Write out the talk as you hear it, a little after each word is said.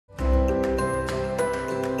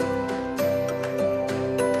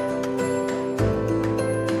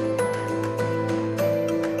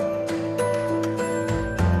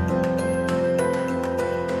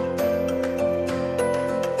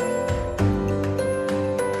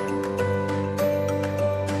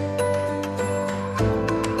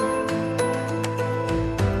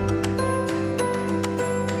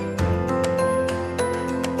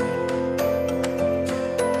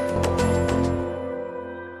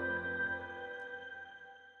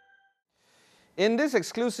In this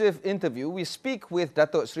exclusive interview, we speak with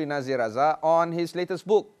Datuk Seri Nazir Razak on his latest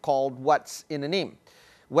book called What's in a Name,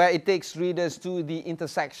 where it takes readers to the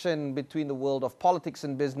intersection between the world of politics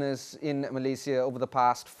and business in Malaysia over the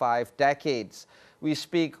past 5 decades. We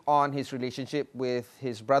speak on his relationship with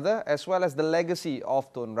his brother as well as the legacy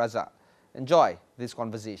of Tun Razak. Enjoy this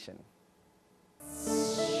conversation.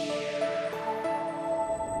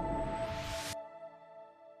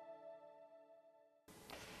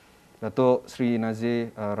 Datuk Seri Nazir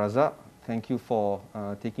Razak, thank you for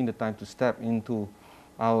taking the time to step into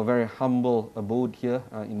our very humble abode here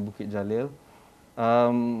in Bukit Jalil.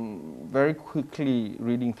 Very quickly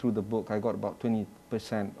reading through the book, I got about 20%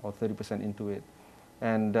 or 30% into it.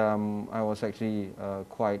 And I was actually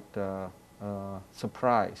quite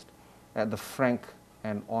surprised at the frank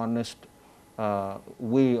and honest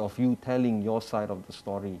way of you telling your side of the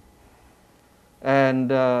story.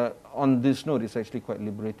 And on this note, it's actually quite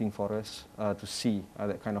liberating for us to see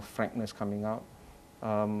that kind of frankness coming out.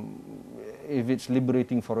 If it's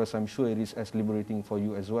liberating for us, I'm sure it is as liberating for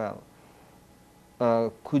you as well.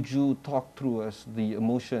 Could you talk through us the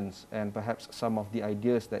emotions and perhaps some of the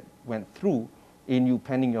ideas that went through in you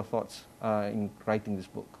penning your thoughts in writing this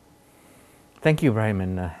book? Thank you, Ibrahim,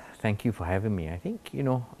 and thank you for having me. I think,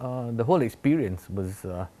 the whole experience was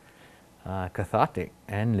cathartic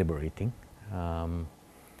and liberating.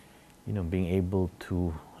 Being able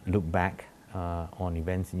to look back on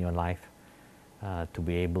events in your life, to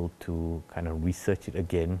be able to kind of research it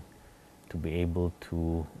again, to be able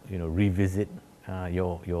to revisit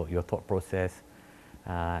your thought process,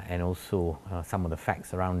 and also some of the facts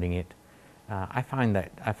surrounding it. I found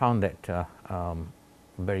that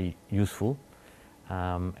very useful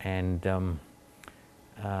and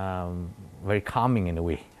very calming in a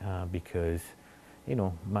way, because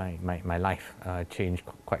my life changed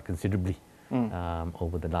quite considerably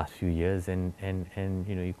over the last few years, and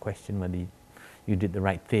you question whether you did the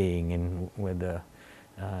right thing and whether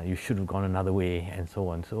you should have gone another way and so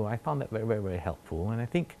on. So I found that very, very, very helpful, and I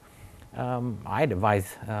think I'd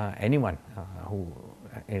advise anyone who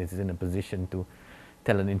is in a position to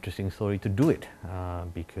tell an interesting story to do it,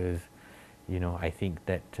 because I think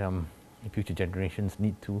that future generations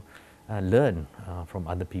need to learn from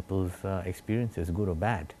other people's experiences, good or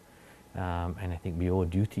bad, and I think we owe a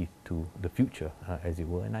duty to the future, as it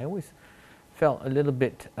were. And I always felt a little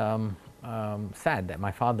bit sad that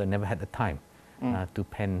my father never had the time to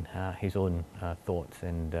pen his own thoughts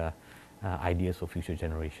and ideas for future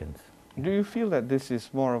generations. Do you feel that this is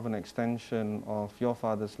more of an extension of your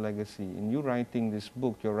father's legacy? In you writing this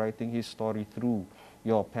book, you're writing his story through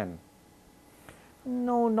your pen?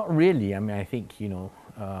 No, not really. I mean, I think,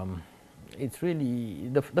 it's really,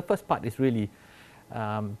 the first part is really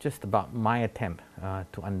just about my attempt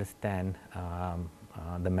to understand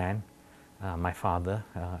the man, my father,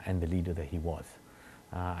 and the leader that he was.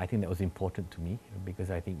 I think that was important to me, because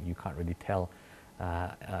I think you can't really tell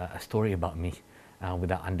a story about me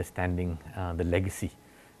without understanding the legacy,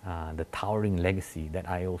 the towering legacy that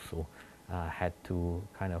I also had to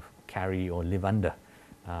kind of carry or live under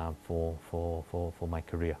for my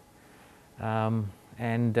career.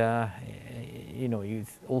 It's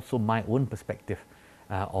also my own perspective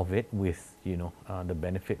of it, with the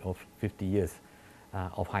benefit of 50 years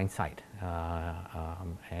of hindsight,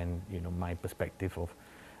 and my perspective of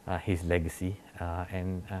his legacy,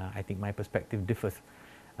 and I think my perspective differs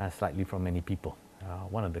slightly from many people.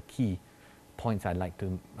 One of the key points I'd like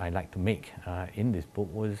to make in this book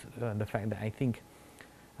was the fact that I think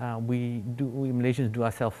we Malaysians do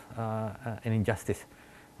ourselves an injustice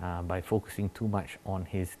by focusing too much on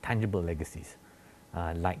his tangible legacies,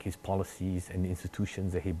 like his policies and the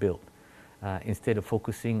institutions that he built, instead of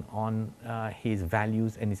focusing on his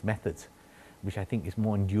values and his methods, which I think is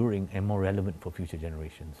more enduring and more relevant for future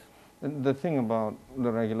generations. The thing about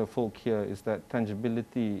the regular folk here is that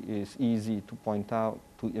tangibility is easy to point out,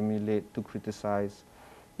 to emulate, to criticize.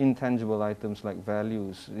 Intangible items like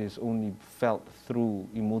values is only felt through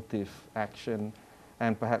emotive action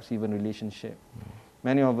and perhaps even relationship.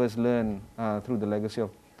 Many of us learn through the legacy of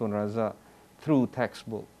Tun Razak through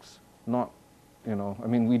textbooks, not,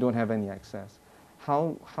 we don't have any access.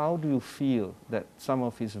 How do you feel that some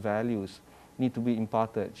of his values need to be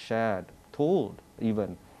imparted, shared, told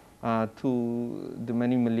even, to the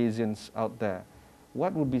many Malaysians out there?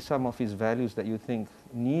 What would be some of his values that you think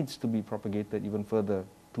needs to be propagated even further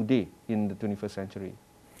today in the 21st century?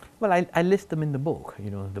 Well, I list them in the book.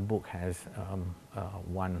 The book has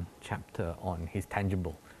one chapter on his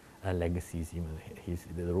tangible legacies.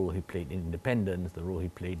 The role he played in independence, the role he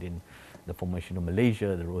played in the formation of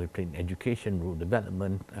Malaysia, the role he played in education, rural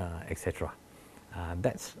development, etc.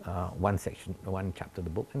 That's one section, one chapter of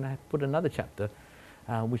the book. And I put another chapter,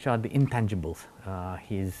 which are the intangibles,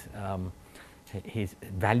 his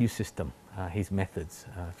value system, his methods.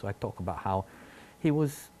 So I talk about how he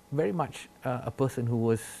was very much a person who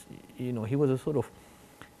was, he was a sort of,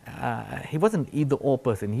 he wasn't either or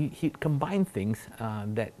person. He combined things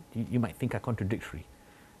that you might think are contradictory,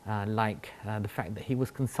 like the fact that he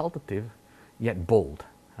was consultative yet bold.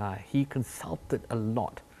 He consulted a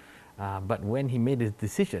lot, but when he made his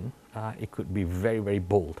decision, it could be very, very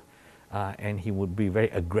bold, and he would be very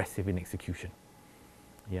aggressive in execution.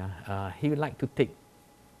 Yeah, he would like to take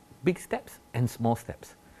big steps and small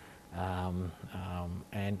steps. And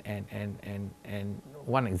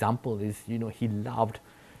one example is, he loved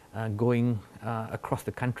going across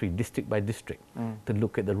the country, district by district, to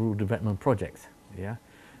look at the rural development projects. Yeah,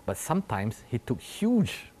 but sometimes he took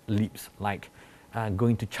huge leaps, like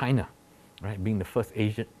going to China, right? Being the first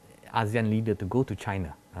ASEAN leader to go to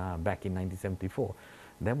China back in 1974.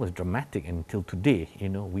 That was dramatic, and until today,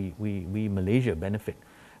 we Malaysia benefit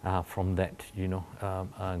from that,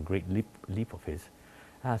 great leap of his.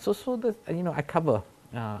 So the, I cover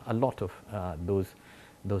a lot of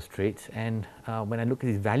those traits, and when I look at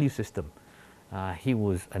his value system, he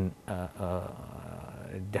was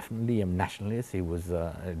definitely a nationalist. He was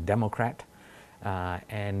a Democrat,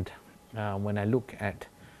 and when I look at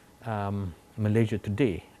Malaysia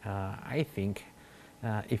today, I think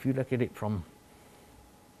if you look at it from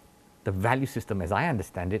the value system as I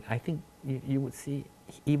understand it, I think you would see,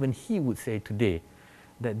 even he would say today,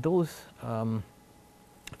 that those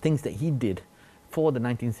things that he did for the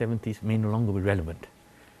 1970s may no longer be relevant.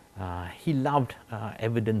 He loved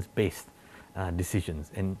evidence-based decisions,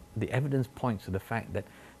 and the evidence points to the fact that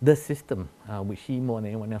the system, which he more than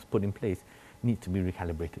anyone else put in place, needs to be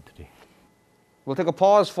recalibrated today. We'll take a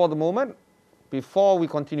pause for the moment before we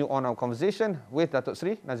continue on our conversation with Datuk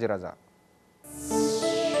Seri Nazir Razak.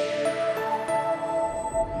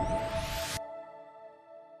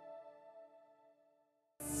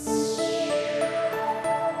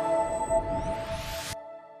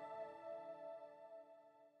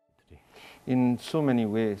 In so many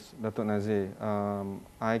ways, Datuk Nazir,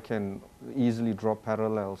 I can easily draw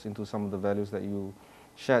parallels into some of the values that you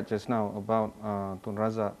shared just now about Tun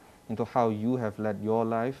Razak, into how you have led your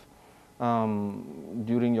life.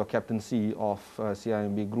 During your captaincy of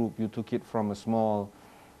CIMB Group, you took it from a small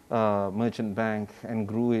merchant bank and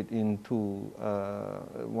grew it into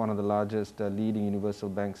one of the largest leading universal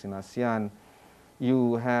banks in ASEAN.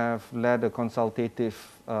 You have led a consultative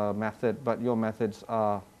method, but your methods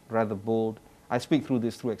are rather bold. I speak through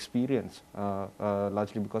this through experience,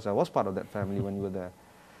 largely because I was part of that family when you were there.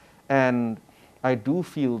 And I do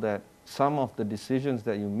feel that some of the decisions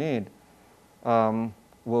that you made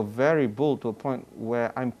were very bold, to a point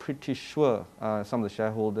where I'm pretty sure some of the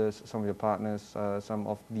shareholders, some of your partners, some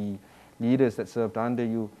of the leaders that served under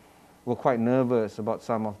you were quite nervous about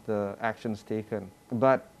some of the actions taken.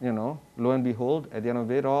 But, lo and behold, at the end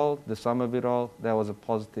of it all, the sum of it all, there was a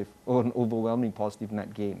positive, or an overwhelming positive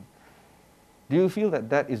net gain. Do you feel that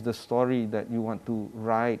that is the story that you want to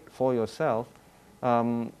write for yourself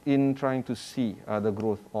in trying to see the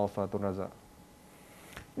growth of Tun Razak?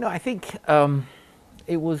 No, I think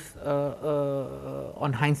it was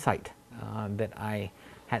on hindsight that I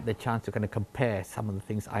had the chance to kind of compare some of the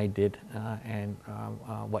things I did and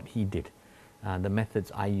what he did, the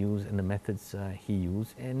methods I used and the methods he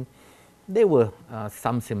used, and there were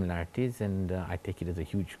some similarities, and I take it as a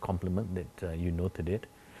huge compliment that you noted it.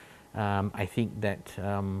 I think that,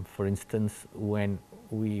 for instance, when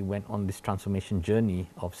we went on this transformation journey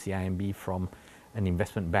of CIMB from an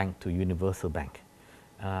investment bank to a universal bank,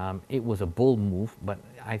 it was a bold move, but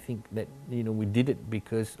I think that we did it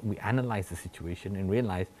because we analyzed the situation and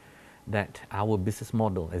realized that our business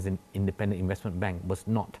model as an independent investment bank was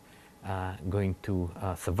not going to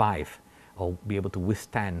survive or be able to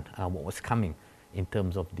withstand what was coming in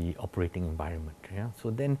terms of the operating environment. Yeah? So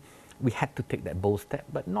then we had to take that bold step,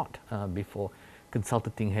 but not before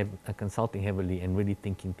consulting heavily and really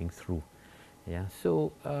thinking things through. Yeah,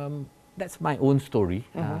 so that's my own story.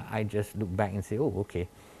 I just look back and say, oh, okay,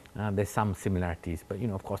 there's some similarities, but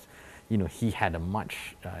of course, he had a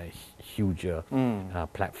much huger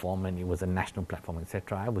platform, and it was a national platform,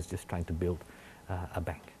 etc. I was just trying to build a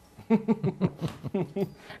bank. At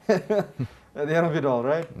the end of it all,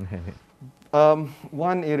 right?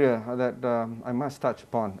 One area that I must touch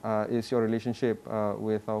upon is your relationship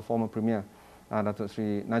with our former Premier, Datuk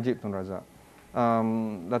Seri Najib Tun Razak.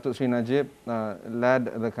 Datuk Seri Najib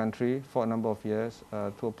led the country for a number of years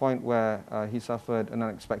to a point where he suffered an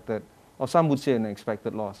unexpected, or some would say an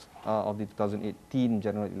unexpected loss of the 2018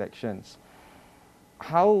 general elections.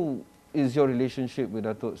 how is your relationship with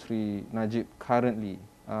Datuk Seri Najib currently?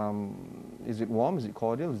 Is it warm? Is it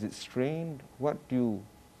cordial? Is it strained? What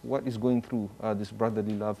is going through this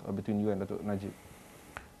brotherly love between you and Datuk Najib?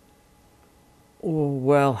 Oh,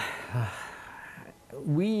 well,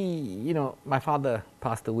 my father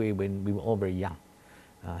passed away when we were all very young.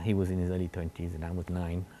 He was in his early 20s and I was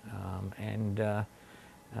 9.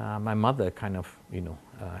 My mother kind of,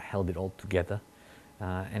 held it all together.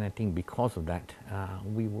 And I think because of that,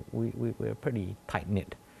 we were a pretty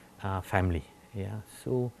tight-knit family. Yeah.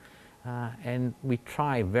 So, and we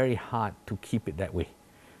try very hard to keep it that way.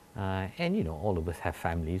 And all of us have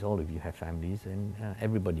families, all of you have families, and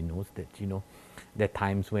everybody knows that, there are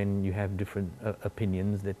times when you have different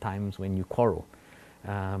opinions, there are times when you quarrel.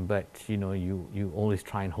 But, you always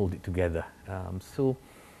try and hold it together.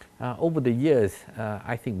 Over the years,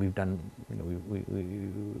 I think we've done,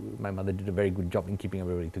 my mother did a very good job in keeping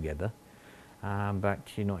everybody together. But,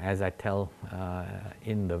 as I tell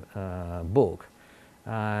in the book,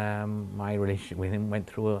 my relationship with him went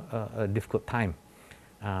through a difficult time.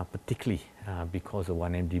 Particularly because of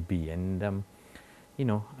 1MDB, and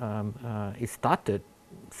it started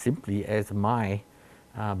simply as my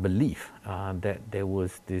belief that there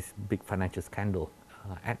was this big financial scandal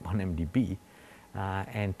at 1MDB,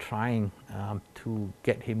 and trying to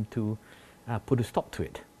get him to put a stop to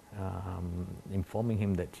it, informing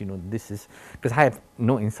him that this is because I have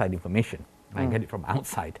no inside information, I get it from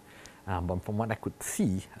outside, but from what I could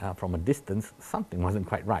see from a distance, something wasn't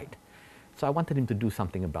quite right. So I wanted him to do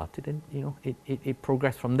something about it, and it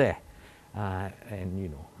progressed from there.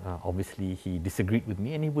 Obviously he disagreed with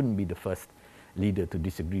me, and he wouldn't be the first leader to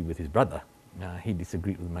disagree with his brother. He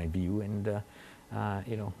disagreed with my view, and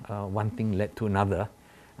one thing led to another,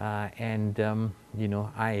 I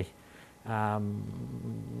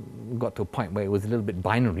got to a point where it was a little bit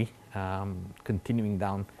binary, continuing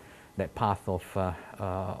down that path of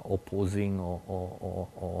opposing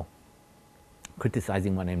or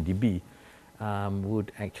criticizing 1MDB.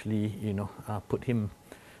 Would actually, put him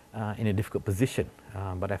in a difficult position.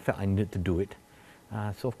 But I felt I needed to do it.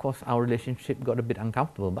 So of course our relationship got a bit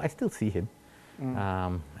uncomfortable, but I still see him.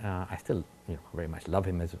 I still, very much love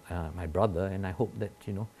him as my brother, and I hope that,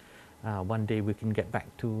 one day we can get back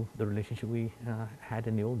to the relationship we had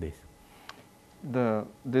in the old days.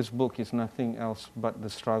 This book is nothing else but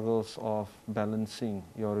the struggles of balancing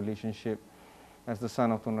your relationship as the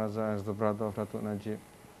son of Tun Razak, as the brother of Datuk Najib,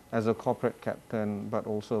 as a corporate captain, but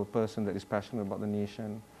also a person that is passionate about the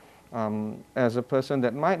nation, as a person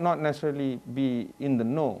that might not necessarily be in the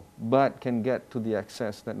know, but can get to the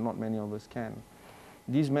access that not many of us can.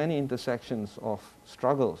 These many intersections of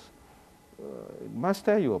struggles must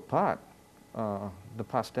tear you apart the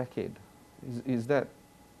past decade. Is that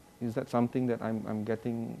something that I'm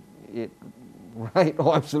getting it right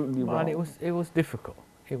or absolutely wrong? Well, it was difficult.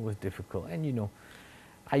 It was difficult, and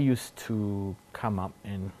I used to come up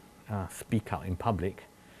and speak out in public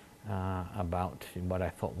about what I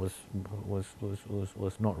thought was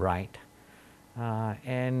not right,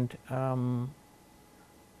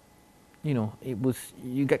 it was,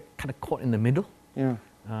 you get kind of caught in the middle,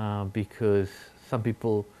 because some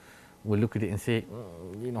people will look at it and say,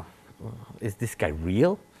 is this guy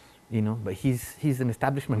real? But he's an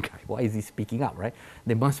establishment guy. Why is he speaking up, right?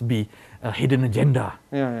 There must be a hidden agenda.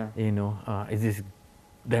 Is this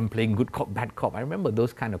them playing good cop, bad cop? I remember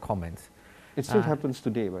those kind of comments. It still happens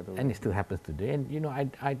today, by the way. And it still happens today. And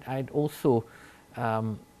I'd also,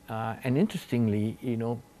 and interestingly,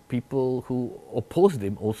 people who opposed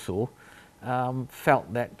him also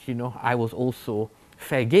felt that I was also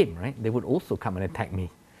fair game, right? They would also come and attack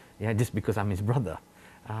me, just because I'm his brother.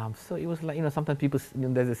 So it was like, sometimes people,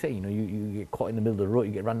 there's a saying, you get caught in the middle of the road,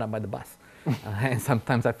 you get run down by the bus. And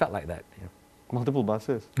sometimes I felt like that. Multiple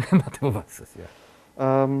buses. Multiple buses, yeah.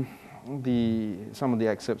 Some of the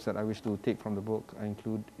excerpts that I wish to take from the book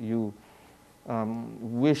include you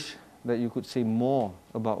wish that you could say more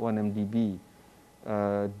about 1MDB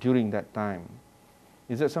during that time.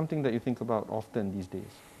 Is that something that you think about often these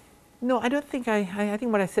days? No, I don't think I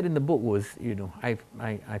think what I said in the book was, I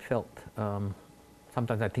felt,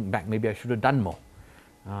 sometimes I think back, maybe I should have done more.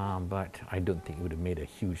 But I don't think it would have made a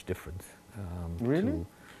huge difference. Really?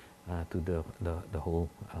 To the whole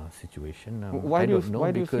situation. Why do you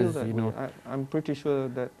feel that way? I'm pretty sure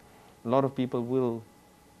that a lot of people will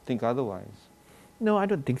think otherwise. No, I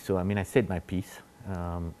don't think so. I mean, I said my piece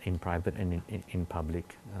in private and in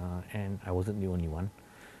public, and I wasn't the only one.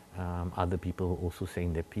 Other people were also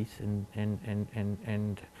saying their piece, and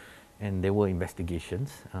there were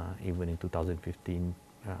investigations, even in 2015,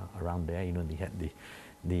 around there. They had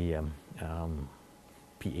the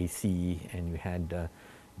PAC, and you had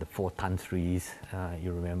the 4 Tan Sris,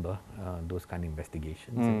 you remember, those kind of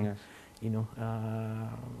investigations. And, yes. you know,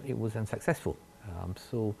 it was unsuccessful.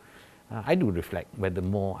 So I do reflect whether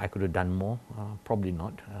I could have done more, probably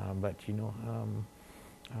not, but you know,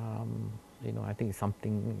 I think it's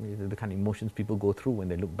something, the kind of emotions people go through when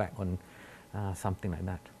they look back on something like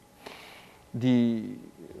that. The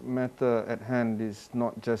matter at hand is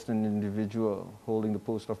not just an individual holding the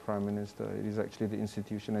post of Prime Minister, it is actually the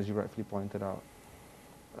institution, as you rightfully pointed out.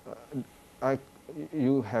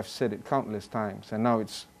 You have said it countless times, and now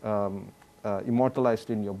it's immortalized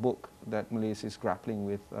in your book that Malaysia is grappling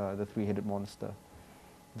with the three-headed monster,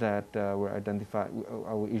 that we're identified,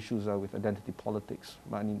 our issues are with identity politics,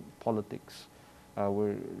 money politics.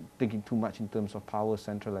 We're thinking too much in terms of power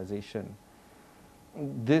centralization.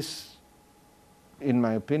 This, in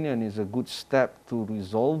my opinion, is a good step to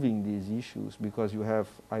resolving these issues, because you have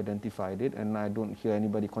identified it, and I don't hear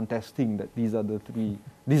anybody contesting that these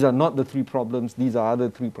are not the 3 problems, these are other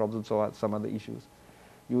 3 problems or some other issues.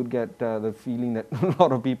 You would get the feeling that a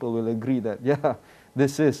lot of people will agree that, yeah,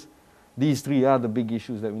 these 3 are the big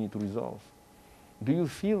issues that we need to resolve. Do you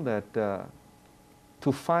feel that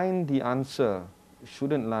to find the answer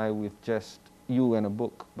shouldn't lie with just you and a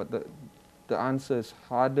book, but the answer is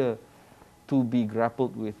harder to be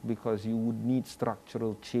grappled with, because you would need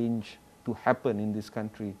structural change to happen in this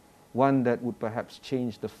country, one that would perhaps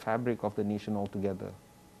change the fabric of the nation altogether?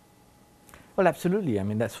 Well, absolutely. I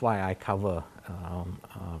mean, that's why I cover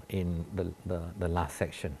in the last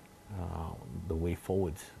section the way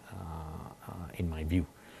forwards, in my view,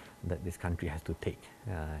 that this country has to take.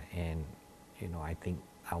 And, you know, I think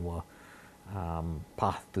our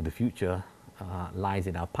path to the future lies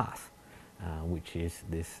in our past, which is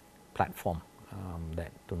this platform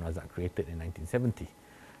that Tun Razak created in 1970,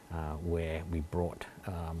 where we brought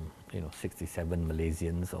 67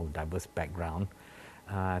 Malaysians of diverse background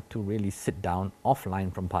to really sit down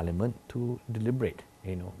offline from Parliament to deliberate,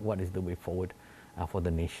 what is the way forward for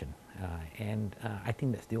the nation. And I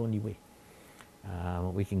think that's the only way.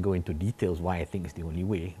 We can go into details why I think it's the only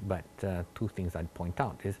way, but 2 things I'd point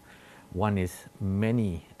out is, one is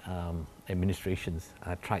many administrations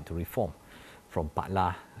tried to reform, from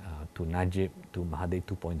Patla to Najib to Mahathir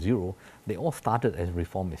 2.0, they all started as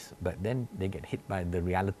reformists, but then they get hit by the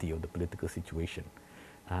reality of the political situation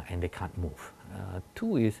and they can't move.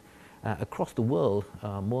 2 is, across the world,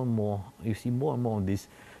 more and more, you see more and more of these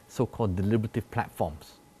so-called deliberative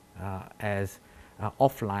platforms as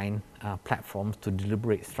offline platforms to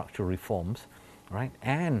deliberate structural reforms, right,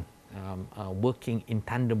 and working in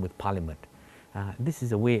tandem with Parliament. This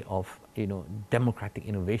is a way of, democratic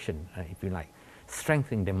innovation, if you like,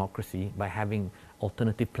 strengthening democracy by having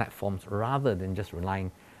alternative platforms rather than just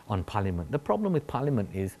relying on Parliament. The problem with Parliament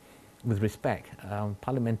is, with respect,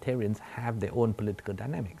 parliamentarians have their own political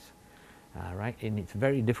dynamics, right? And it's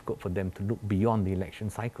very difficult for them to look beyond the election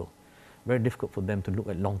cycle, very difficult for them to look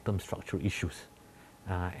at long-term structural issues.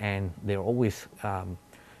 And they're always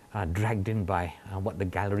dragged in by what the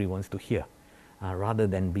gallery wants to hear, rather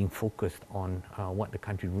than being focused on what the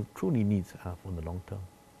country truly needs for the long term.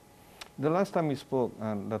 The last time we spoke,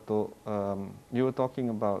 Dato', you were talking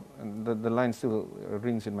about, the line still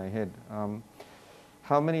rings in my head,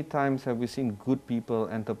 how many times have we seen good people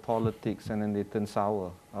enter politics and then they turn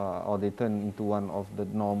sour, or they turn into one of the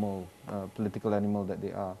normal political animal that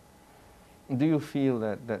they are? Do you feel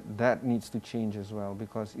that needs to change as well?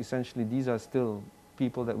 Because essentially these are still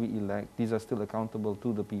people that we elect, these are still accountable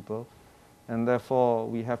to the people, and therefore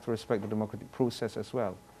we have to respect the democratic process as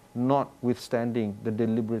well, notwithstanding the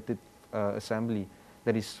deliberative assembly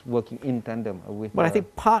that is working in tandem with... But I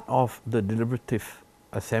think part of the deliberative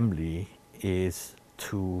assembly is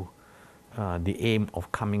to the aim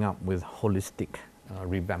of coming up with holistic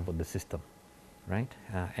revamp of the system, right?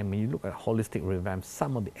 And when you look at holistic revamp,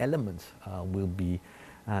 some of the elements will be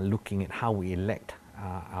looking at how we elect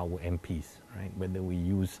our MPs, right? Whether we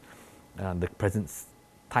use the present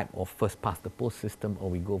type of first past the post system, or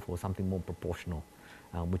we go for something more proportional,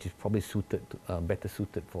 which is probably suited to, better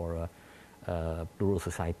suited for a plural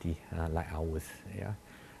society like ours.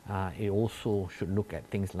 Yeah, it also should look at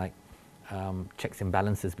things like checks and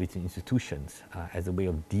balances between institutions as a way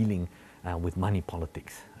of dealing with money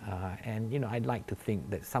politics. And I'd like to think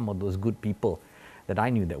that some of those good people that I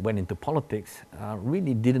knew that went into politics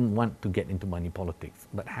really didn't want to get into money politics,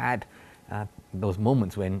 but had those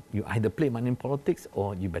moments when you either play money in politics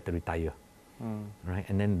or you better retire. Right?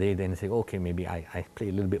 And then they then say, okay, maybe I play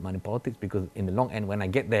a little bit money politics, because in the long end, when I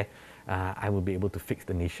get there, I will be able to fix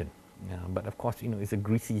the nation. But of course, it's a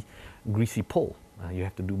greasy pole. You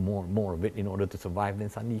have to do more and more of it in order to survive. Then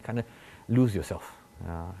suddenly you kind of lose yourself.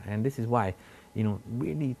 And this is why,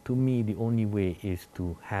 really to me, the only way is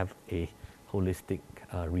to have a holistic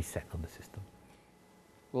reset of the system.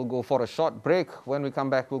 We'll go for a short break. When we come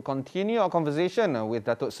back, we'll continue our conversation with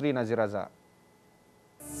Datuk Seri Nazir Razak.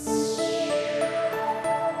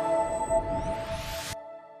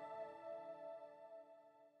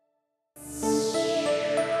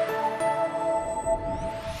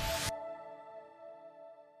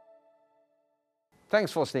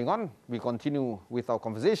 Thanks for staying on. We continue with our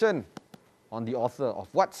conversation on the author of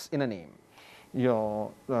What's in a Name. Your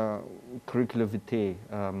curricula vitae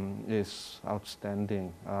is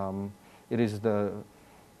outstanding. It is the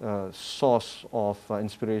source of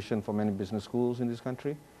inspiration for many business schools in this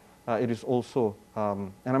country. It is also,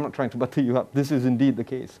 and I'm not trying to butter you up, this is indeed the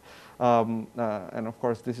case. And of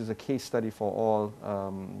course, this is a case study for all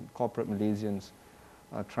corporate Malaysians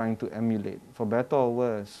trying to emulate. For better or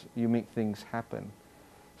worse, you make things happen.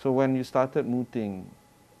 So when you started mooting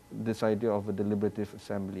this idea of a deliberative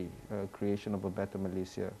assembly, creation of a better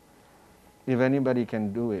Malaysia, if anybody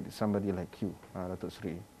can do it, it's somebody like you, Datuk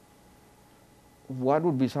Seri. What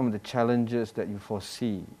would be some of the challenges that you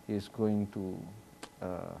foresee is going to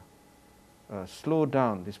slow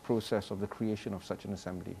down this process of the creation of such an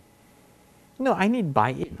assembly? No, I need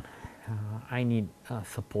buy-in. I need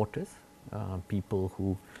supporters, people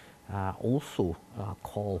who also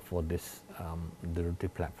call for this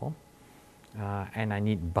deliberative platform. And I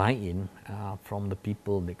need buy-in from the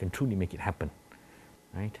people that can truly make it happen,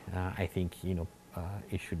 right? I think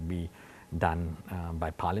it should be done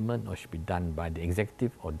by Parliament, or should be done by the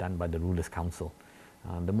Executive, or done by the Rulers' Council.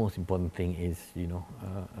 The most important thing is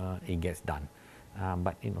it gets done.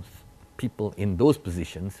 But people in those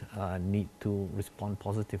positions need to respond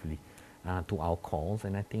positively to our calls,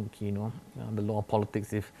 and I think the law of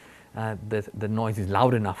politics, if the noise is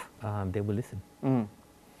loud enough, they will listen. Mm.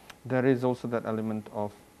 There is also that element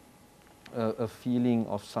of a feeling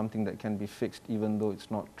of something that can be fixed, even though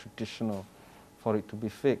it's not traditional for it to be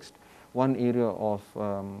fixed. One area of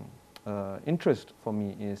interest for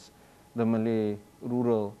me is the Malay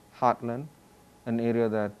rural heartland, an area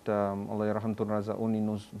that Allahyarham Tun Razak only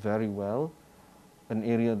knows very well, an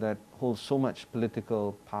area that holds so much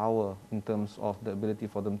political power in terms of the ability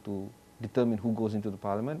for them to determine who goes into the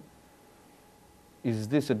parliament. Is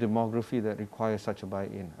this a demography that requires such a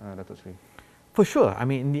buy-in, Datuk Seri? For sure. I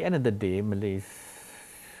mean, in the end of the day, Malays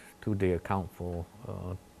today account for,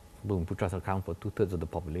 Bumi Putras account for 2/3 of the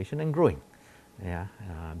population and growing. Yeah,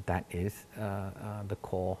 that is the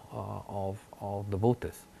core of the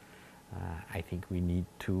voters. I think we need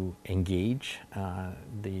to engage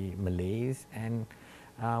the Malays, and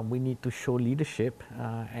we need to show leadership,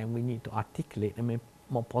 and we need to articulate a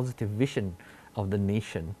more positive vision of the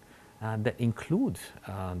nation that includes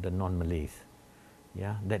the non-Malays,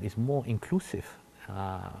 yeah, that is more inclusive,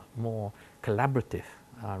 more collaborative,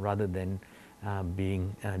 rather than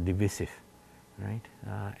being divisive, right?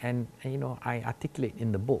 And I articulate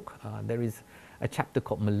in the book, there is a chapter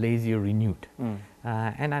called Malaysia Renewed,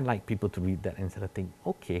 and I'd like people to read that and sort of think,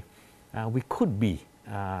 okay, we could be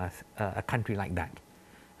a country like that.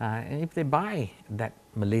 And if they buy that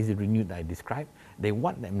Malaysia Renewed that I described, they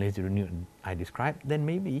want that Malaysia Renewed I described, then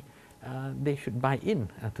maybe they should buy in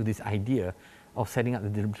to this idea of setting up the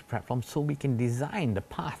deliberative platform, so we can design the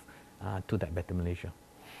path to that better Malaysia.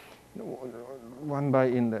 One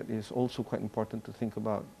buy-in that is also quite important to think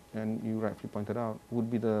about, and you rightfully pointed out, would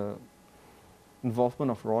be the involvement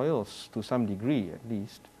of royals to some degree, at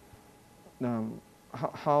least.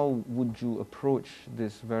 How would you approach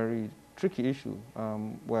this very tricky issue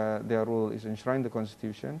where their role is enshrined in the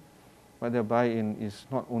Constitution, but their buy-in is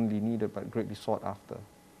not only needed but greatly sought after?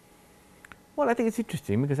 Well, I think it's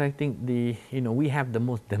interesting because I think we have the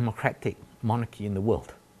most democratic monarchy in the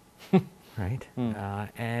world, right?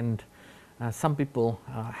 And some people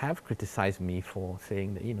have criticized me for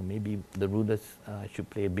saying that maybe the rulers should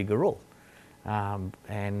play a bigger role.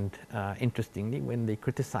 And interestingly, when they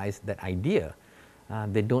criticize that idea,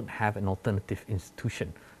 they don't have an alternative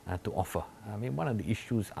institution to offer. I mean, one of the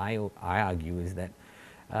issues I argue is that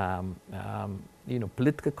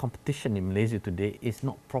political competition in Malaysia today is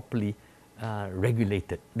not properly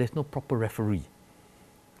regulated. There's no proper referee,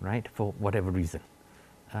 right, for whatever reason.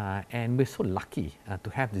 And we're so lucky to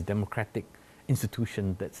have this democratic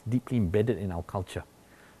institution that's deeply embedded in our culture.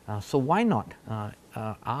 So why not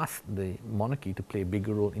ask the monarchy to play a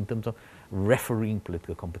bigger role in terms of refereeing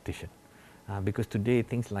political competition? Because today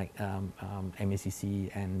things like MACC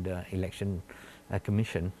and Election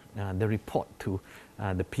Commission, they report to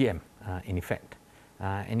the PM in effect.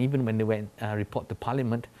 And even when they report to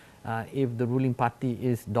Parliament, if the ruling party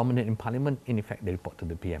is dominant in Parliament, in effect they report to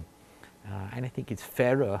the PM. And I think it's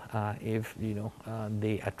fairer if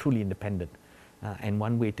they are truly independent. And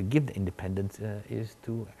one way to give the independence is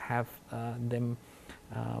to have them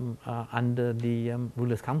under the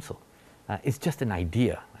Rulers' Council. It's just an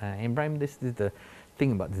idea. And Ibrahim, this is the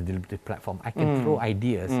thing about the deliberative platform. I can throw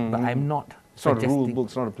ideas, but I'm not It's not a suggesting... rule book,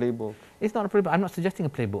 it's not a playbook. It's not a playbook. I'm not suggesting a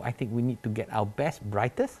playbook. I think we need to get our best,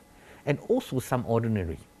 brightest, and also some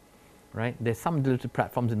ordinary, right? There's some deliberative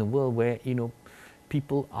platforms in the world where,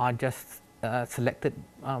 people are just selected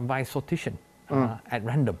by sortition at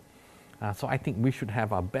random. So I think we should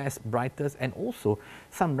have our best, brightest, and also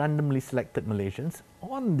some randomly selected Malaysians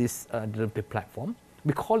on this deliberative platform.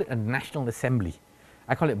 We call it a National Assembly.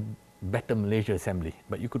 I call it Better Malaysia Assembly,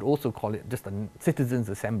 but you could also call it just a Citizens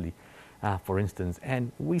Assembly, for instance.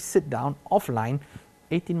 And we sit down offline,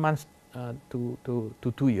 18 months to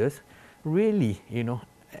 2 years, really,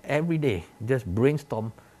 every day, just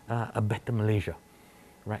brainstorm a better Malaysia,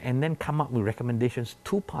 right? And then come up with recommendations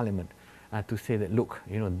to Parliament to say that, look,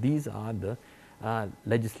 these are the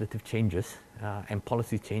legislative changes and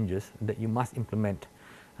policy changes that you must implement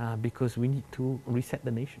because we need to reset the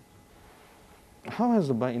nation. How has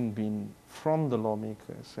the buy-in been from the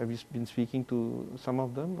lawmakers? Have you been speaking to some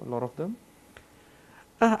of them, a lot of them?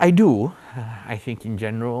 I do. I think in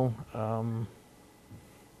general,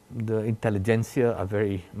 the intelligentsia are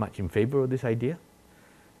very much in favor of this idea.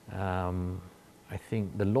 I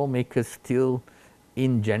think the lawmakers still,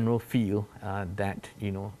 in general, feel that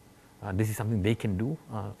this is something they can do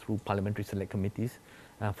through parliamentary select committees,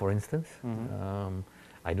 for instance.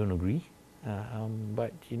 I don't agree,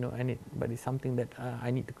 but but it's something that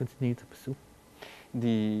I need to continue to pursue.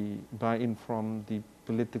 The buy-in from the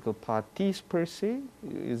political parties per se,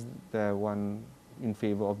 is there one in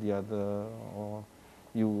favor of the other, or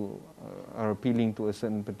you are appealing to a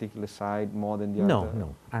certain particular side more than the other?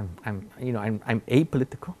 No. I'm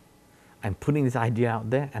apolitical. I'm putting this idea out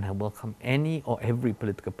there, and I welcome any or every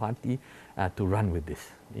political party to run with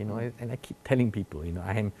this. And I keep telling people,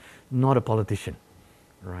 I am not a politician,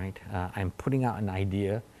 right? I'm putting out an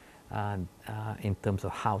idea in terms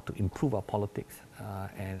of how to improve our politics,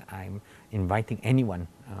 and I'm inviting anyone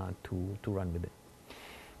to run with it.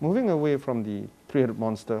 Moving away from the three-headed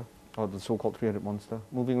monster, or the so-called three-headed monster,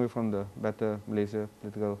 moving away from the Better Malaysia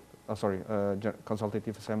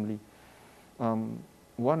Consultative Assembly,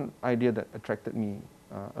 one idea that attracted me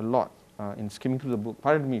a lot in skimming through the book,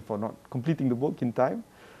 pardon me for not completing the book in time,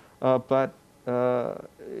 but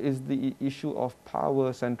is the issue of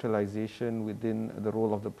power centralization within the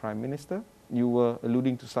role of the Prime Minister. You were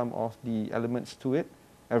alluding to some of the elements to it.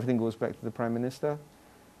 Everything goes back to the Prime Minister.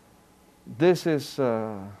 This is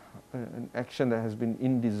an action that has been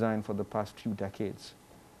in design for the past few decades,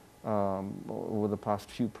 over the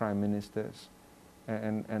past few Prime Ministers.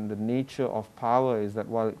 And the nature of power is that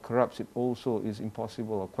while it corrupts, it also is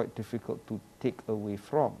impossible or quite difficult to take away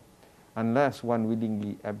from, unless one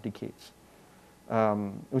willingly abdicates,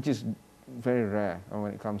 which is very rare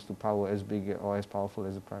when it comes to power as big or as powerful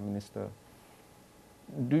as the Prime Minister.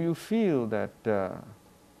 Do you feel that the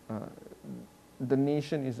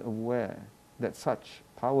nation is aware that such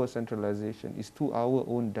power centralization is to our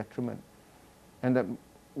own detriment, and that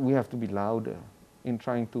we have to be louder in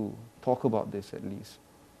trying to talk about this, at least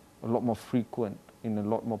a lot more frequent, in a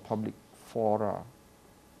lot more public fora?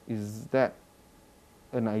 Is that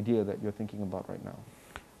an idea that you're thinking about right now?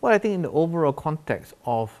 Well, I think in the overall context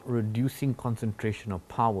of reducing concentration of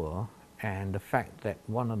power, and the fact that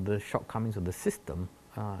one of the shortcomings of the system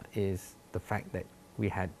is the fact that we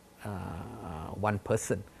had one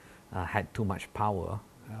person had too much power,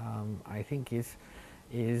 I think is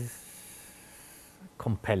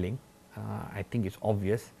compelling. I think it's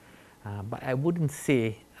obvious, but I wouldn't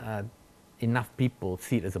say enough people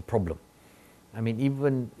see it as a problem. I mean,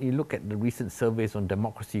 even you look at the recent surveys on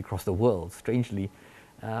democracy across the world, strangely,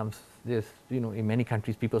 there's, in many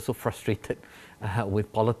countries, people are so frustrated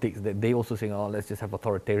with politics that they also say, oh, let's just have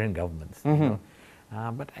authoritarian governments.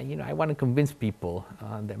 But I want to convince people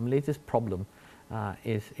that Malaysia's problem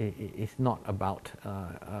is not about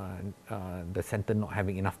the centre not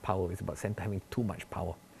having enough power. It's about centre having too much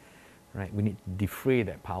power. Right? We need to defray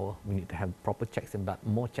that power. We need to have proper checks and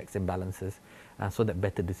more checks and balances so that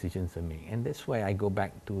better decisions are made. And that's why I go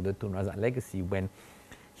back to the Tun Razak legacy when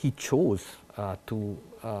he chose to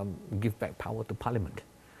give back power to Parliament.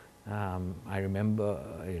 I remember,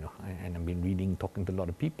 and I've been reading, talking to a lot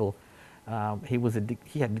of people.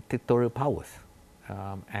 He had dictatorial powers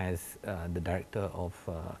as the director of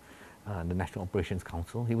the National Operations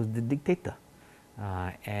Council. He was the dictator,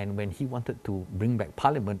 and when he wanted to bring back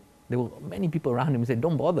Parliament, there were many people around him who said,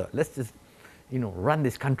 "Don't bother. Let's just, run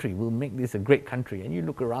this country. We'll make this a great country. And you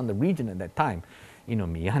look around the region at that time,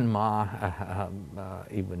 Myanmar,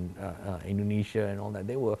 even Indonesia and all that,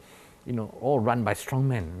 they were, all run by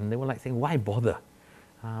strongmen. And they were like saying, why bother?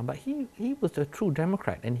 But he was a true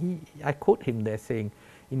Democrat. And I quote him there saying,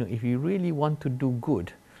 if you really want to do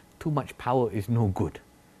good, too much power is no good.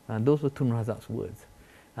 Those were Tun Razak's words.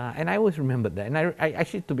 And I always remembered that. And I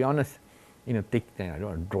actually, to be honest, I don't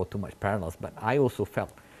want to draw too much parallels, but I also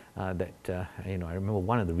felt that, I remember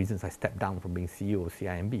one of the reasons I stepped down from being CEO of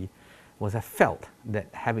CIMB was I felt that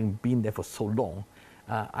having been there for so long,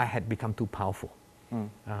 I had become too powerful.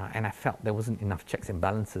 And I felt there wasn't enough checks and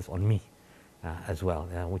balances on me as well,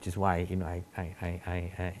 which is why,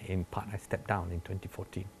 in part, I stepped down in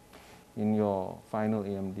 2014. In your final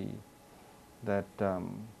AMD, that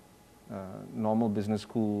normal business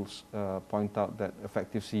schools point out that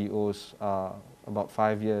effective CEOs are about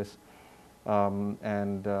 5 years,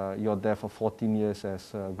 and you're there for 14 years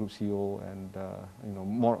as Group CEO, and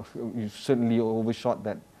you certainly overshot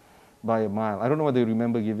that by a mile. I don't know whether you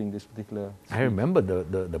remember giving this particular speech. I remember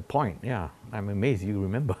the point, yeah. I'm amazed you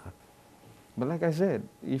remember. But like I said,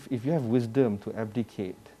 if you have wisdom to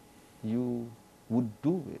abdicate, you would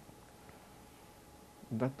do it.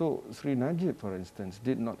 Datuk Seri Najib, for instance,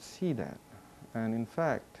 did not see that. And in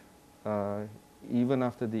fact, even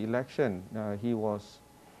after the election, he was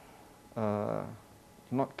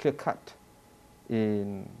not clear-cut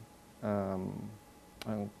in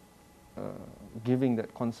giving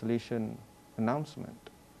that consolation announcement.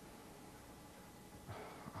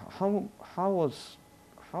 How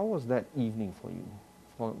was that evening for you,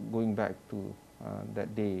 for going back to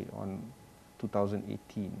that day on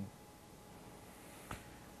 2018?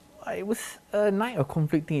 It was a night of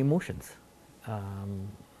conflicting emotions.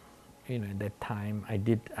 At that time,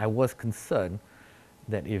 I was concerned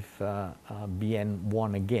that if BN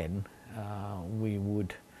won again, we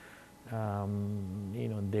would,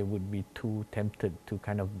 they would be too tempted to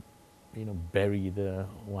kind of, bury the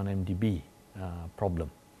 1MDB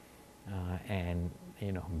problem. And,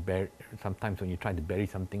 sometimes when you try to bury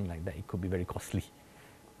something like that, it could be very costly,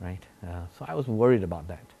 right? So I was worried about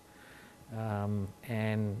that.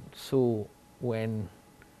 And so when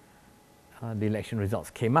the election results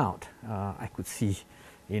came out, I could see,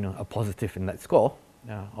 a positive in that score,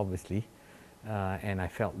 obviously. And I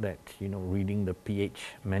felt that, reading the PH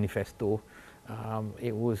manifesto,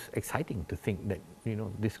 it was exciting to think that,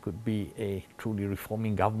 this could be a truly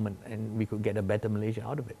reforming government and we could get a better Malaysia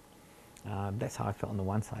out of it. That's how I felt on the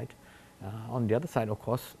one side. On the other side, of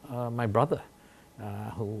course, my brother,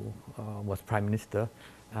 who was Prime Minister,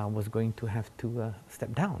 was going to have to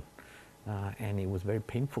step down. And it was very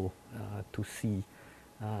painful to see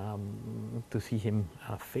him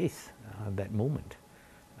face that moment.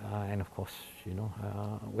 And of course,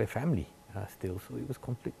 we're family still, so it was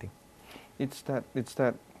conflicting. It's that,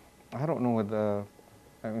 I don't know whether,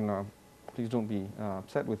 please don't be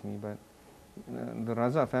upset with me, but the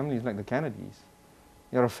Razak family is like the Kennedys.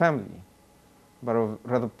 You're a family, but a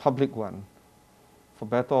rather public one. For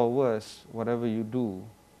better or worse, whatever you do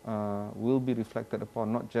will be reflected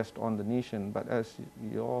upon not just on the nation, but as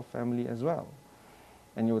your family as well.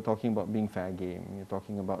 And you were talking about being fair game. You're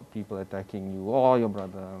talking about people attacking you or your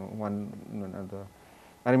brother, one another.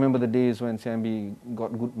 I remember the days when CIMB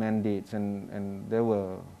got good mandates, and there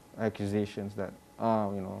were accusations that,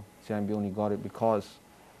 CIMB only got it because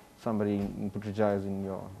somebody in Putrajaya is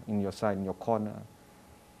in your side, in your corner.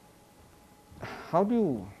 How do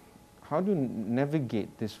you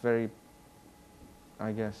navigate this very,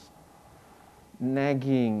 I guess,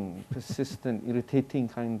 nagging, persistent, irritating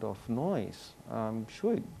kind of noise? I'm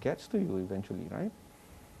sure it gets to you eventually, right?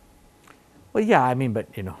 Well, yeah, but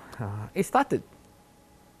it started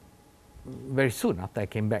very soon after I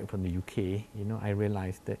came back from the UK. I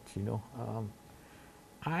realized that,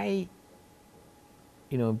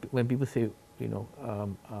 when people say,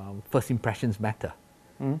 first impressions matter,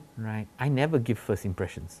 right? I never give first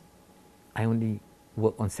impressions. I only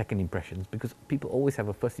work on second impressions because people always have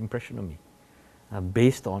a first impression of me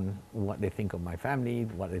based on what they think of my family,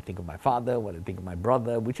 what they think of my father, what they think of my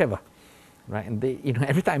brother, whichever, right? And they,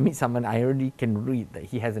 every time I meet someone, I already can read that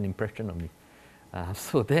he has an impression of me.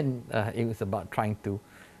 So then it was about trying to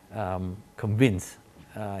convince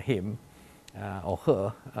him or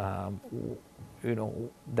her,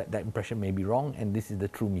 that impression may be wrong and this is the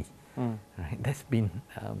true me. Right? That's been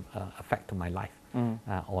a fact of my life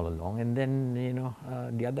all along. And then,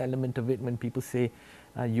 the other element of it, when people say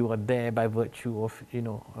you are there by virtue of,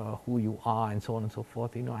 who you are and so on and so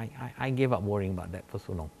forth, I gave up worrying about that for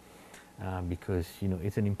so long because,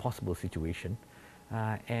 it's an impossible situation.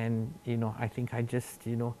 And, I think I just,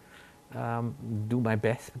 do my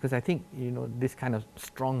best, because I think, you know, this kind of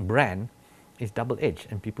strong brand is double-edged,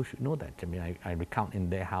 and people should know that. I mean, I recount in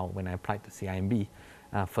there how when I applied to CIMB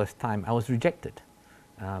first time, I was rejected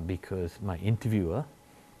because my interviewer,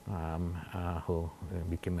 who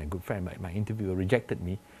became my good friend, but my interviewer rejected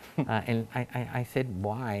me. And I said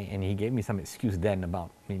why, and he gave me some excuse then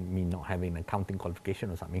about me not having an accounting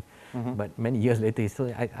qualification or something. But many years later, he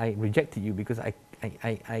said, I rejected you because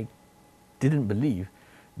I didn't believe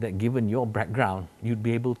that given your background, you'd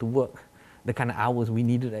be able to work the kind of hours we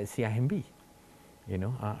needed at CIMB. You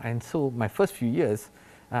know, and so my first few years,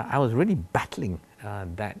 I was really battling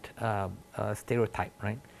that stereotype,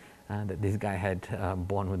 right? That this guy had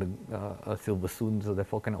born with a silver spoon, so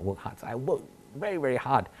therefore cannot work hard. So I worked very, very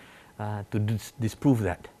hard to disprove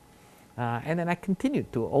that. And then I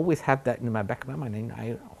continued to always have that in my back of my mind, and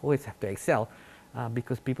I always have to excel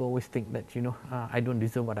because people always think that, you know, I don't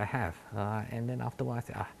deserve what I have. And then after a while I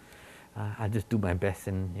say, I'll just do my best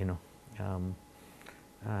and, you know,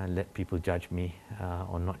 let people judge me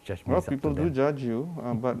or not judge me. Well, people do judge you,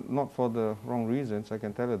 but not for the wrong reasons, I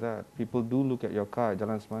can tell you that. People do look at your car at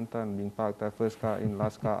Jalan Semantan being parked, that first car in,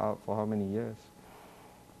 last car out for how many years.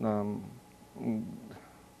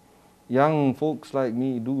 Young folks like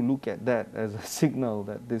me do look at that as a signal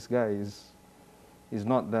that this guy is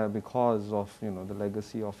not there because of, you know, the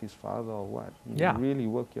legacy of his father or what. You really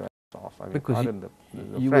work your ass off. I mean, because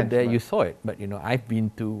you French, were there, you saw it. But, you know, I've been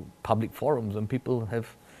to public forums and people have,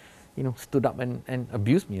 you know, stood up and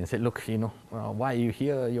abused me and said, look, you know, why are you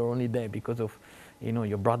here? You're only there because of, you know,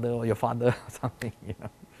 your brother or your father or something, you know.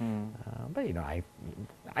 But, you know, I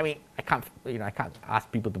mean, I can't, you know, I can't ask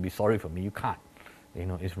people to be sorry for me. You can't. You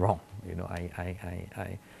know, it's wrong. You know,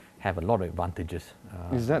 I have a lot of advantages.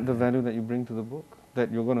 Is that the value that you bring to the book? That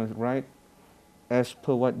you're going to write as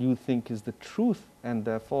per what you think is the truth, and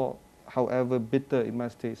therefore, however bitter it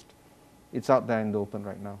must taste, it's out there in the open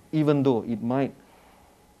right now. Even though it might,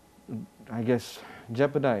 I guess,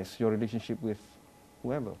 jeopardize your relationship with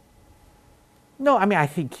whoever. No, I mean, I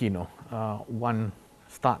think, you know, one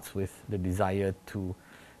starts with the desire to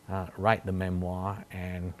write the memoir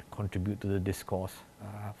and contribute to the discourse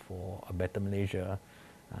for a better Malaysia,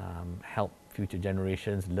 help future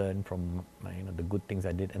generations learn from, you know, the good things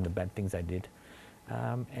I did and the bad things I did.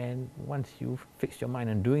 And once you've fixed your mind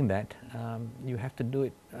on doing that, you have to do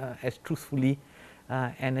it as truthfully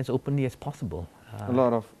and as openly as possible. A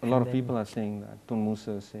lot of people are saying that. Tun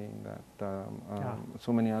Musa is saying that.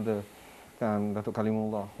 So many other, Datuk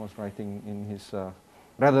Kalimullah was writing in his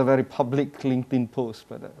rather very public LinkedIn post,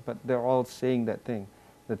 but they're all saying that thing.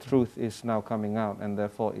 The truth is now coming out, and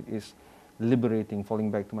therefore it is liberating, falling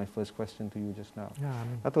back to my first question to you just now.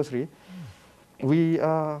 Datuk Seri, we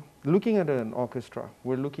are looking at an orchestra.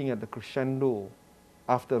 We're looking at the crescendo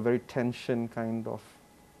after a very tension kind of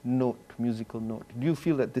note, musical note. Do you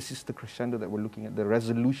feel that this is the crescendo that we're looking at, the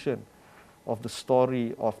resolution of the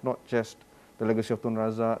story of not just the legacy of Tun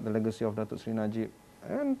Razak, the legacy of Datuk Seri Najib,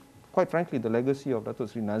 and quite frankly, the legacy of Datuk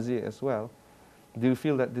Seri Nazir as well? Do you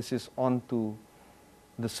feel that this is on to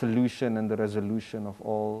the solution and the resolution of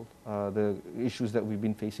all the issues that we've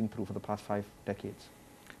been facing through for the past 5 decades?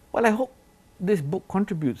 Well, I hope this book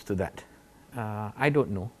contributes to that. I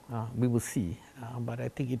don't know. We will see. But I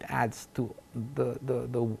think it adds to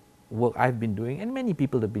the work I've been doing and many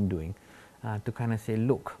people have been doing to kind of say,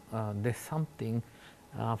 look, there's something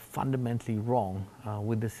fundamentally wrong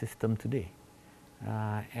with the system today.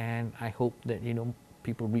 And I hope that, you know,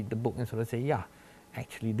 people read the book and sort of say, yeah,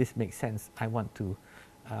 actually this makes sense. I want to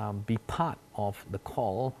be part of the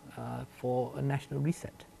call for a national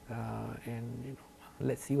reset. And, you know,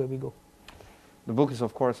 let's see where we go. The book is,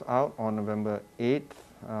 of course, out on November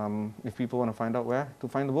 8th. If people want to find out where to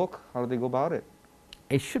find the book, how do they go about it?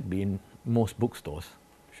 It should be in most bookstores,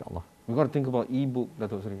 inshallah. We've got to think about e-book,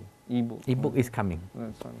 Datuk Seri. E-book. E-book is coming.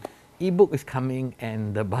 That's fine. E-book is coming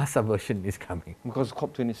and the Bahasa version is coming. Because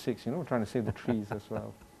COP26, you know, we're trying to save the trees as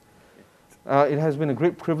well. It has been a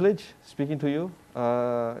great privilege speaking to you.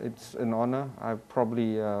 It's an honor. I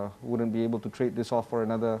probably wouldn't be able to trade this off for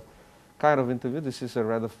another kind of interview. This is a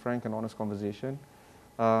rather frank and honest conversation.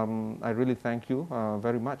 I really thank you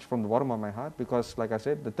very much from the bottom of my heart, because, like I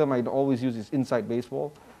said, the term I always use is inside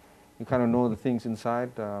baseball. You kind of know the things inside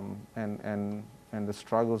and the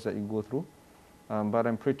struggles that you go through. But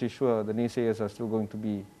I'm pretty sure the naysayers are still going to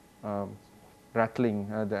be rattling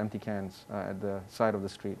the empty cans at the side of the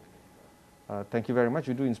street. Thank you very much.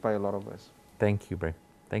 You do inspire a lot of us. Thank you, Brad.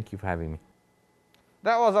 Thank you for having me.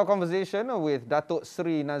 That was our conversation with Datuk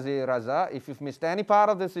Seri Nazir Razak. If you've missed any part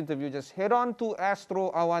of this interview, just head on to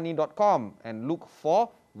astroawani.com and look for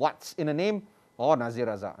What's in a Name or Nazir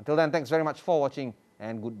Razak. Until then, thanks very much for watching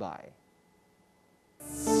and goodbye.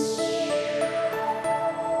 Najib.